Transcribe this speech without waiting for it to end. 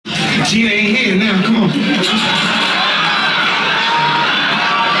Gina ain't here now, come on.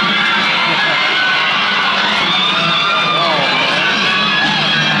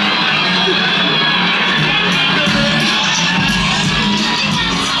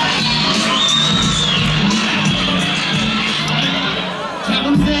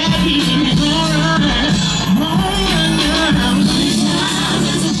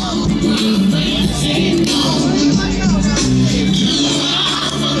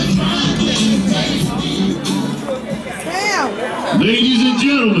 Ladies and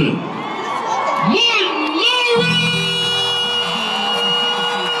gentlemen, Martin Lawrence!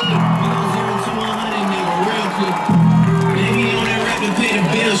 Baby on that rap to pay the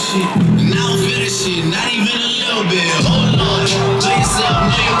bill shit. And I don't feel this shit, not even a little bit. Hold on, play yourself,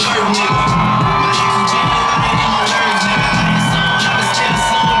 know your worth, nigga. My actions changing, my nigga, my words, nigga. I ain't song, I can stay a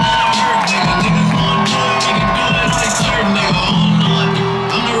song, not a hurt, nigga. Niggas wanna do it, we can do it on the turf, nigga. Hold on,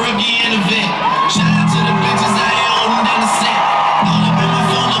 I'm the rookie and the vet. Shout out to the bitches out here holding down the set. All up in my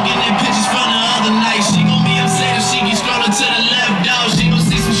phone looking at pictures from the other night. She gon' be upset if she keep scrolling to the left, dog. She gon'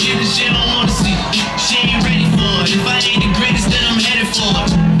 see some shit that she don't wanna see. She ain't ready for it. If I ain't the greatest, then I'm headed for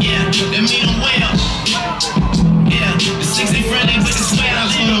it. Yeah, that mean I'm way up. Yeah, the 6 ain't friendly, but the sweat I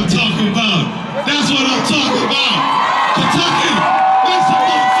That's what I'm talking about. That's what I'm talking about. Kentucky, make some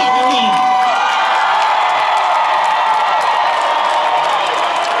motherfucking noise.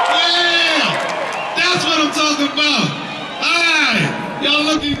 Yeah, that's what I'm talking about. Alright, y'all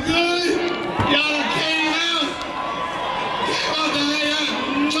looking good? Y'all done came out? Came out the hay out?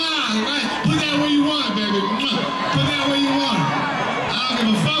 Right? Put that where you want, baby. Put that where you want. I don't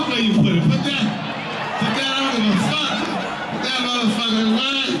give a fuck where you put it. Put that, I don't give a fuck. Put that motherfucker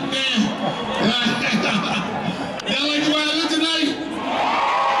right there. Y'all like the way I look tonight?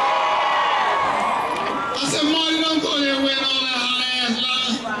 I said, Marty, don't go there wearing all that hot ass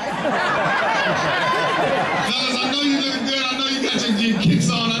line. Fellas, I know you looking good. I know you got your kicks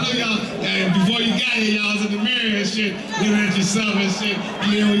on. I know y'all, before you got here, y'all was in the mirror and shit, looking at yourself and shit.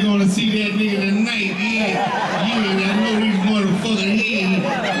 Yeah, we gonna see that nigga tonight. Yeah, I know these motherfuckers here.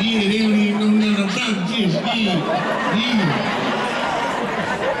 Yeah, they don't even know nothing about this. Yeah.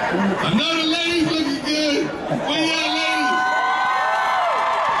 I know the ladies looking good. Where y'all